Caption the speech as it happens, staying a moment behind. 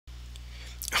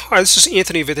Hi, this is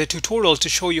Anthony with a tutorial to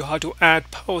show you how to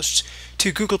add posts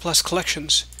to Google Plus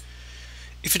collections.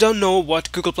 If you don't know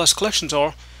what Google Plus collections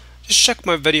are, just check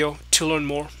my video to learn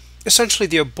more. Essentially,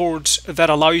 they are boards that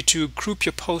allow you to group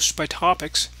your posts by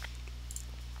topics.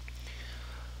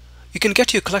 You can get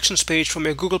to your collections page from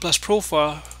your Google Plus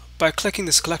profile by clicking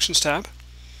this collections tab,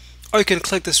 or you can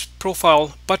click this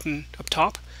profile button up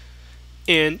top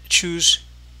and choose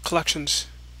collections.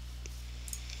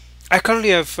 I currently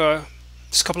have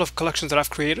just a couple of collections that I've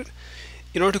created.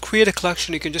 In order to create a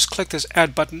collection, you can just click this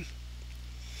add button.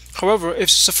 However, if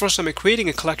it's the first time you're creating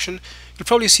a collection, you'll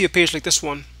probably see a page like this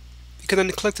one. You can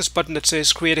then click this button that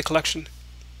says create a collection.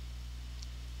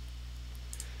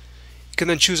 You can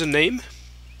then choose a name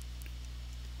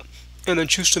and then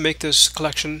choose to make this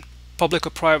collection public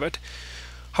or private.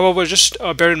 However, just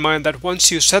bear in mind that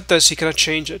once you set this, you cannot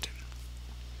change it.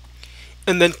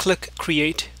 And then click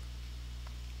create.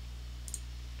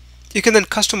 You can then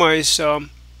customize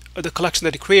the collection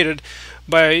that you created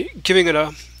by giving it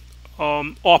a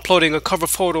or uploading a cover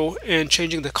photo and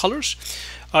changing the colors.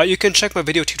 You can check my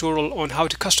video tutorial on how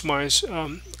to customize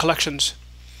collections.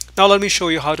 Now let me show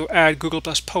you how to add Google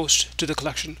Plus posts to the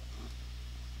collection.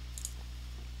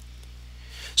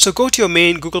 So go to your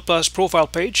main Google Plus profile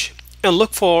page and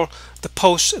look for the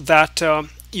post that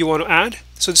you want to add.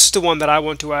 So this is the one that I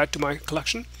want to add to my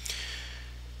collection.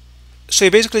 So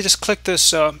you basically just click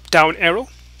this down arrow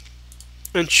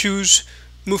and choose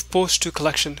move post to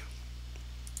collection.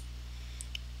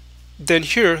 Then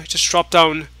here just drop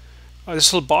down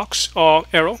this little box or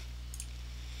arrow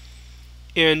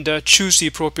and choose the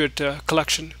appropriate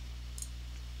collection,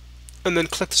 and then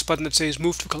click this button that says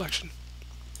move to collection.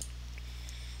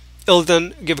 It'll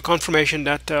then give a confirmation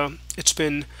that it's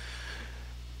been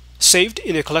saved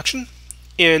in a collection,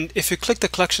 and if you click the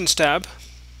collections tab,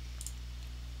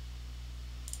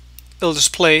 it'll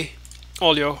display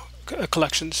all your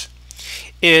collections,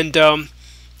 and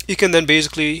you can then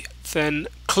basically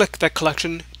click that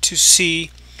collection to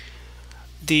see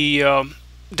the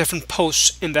different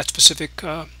posts in that specific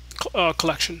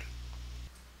collection.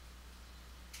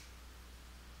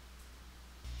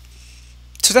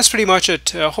 So that's pretty much it.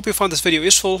 Hope you found this video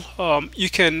useful. You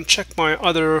can check my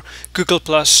other Google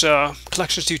Plus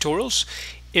collections tutorials,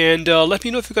 and let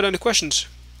me know if you've got any questions.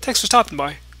 Thanks for stopping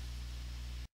by.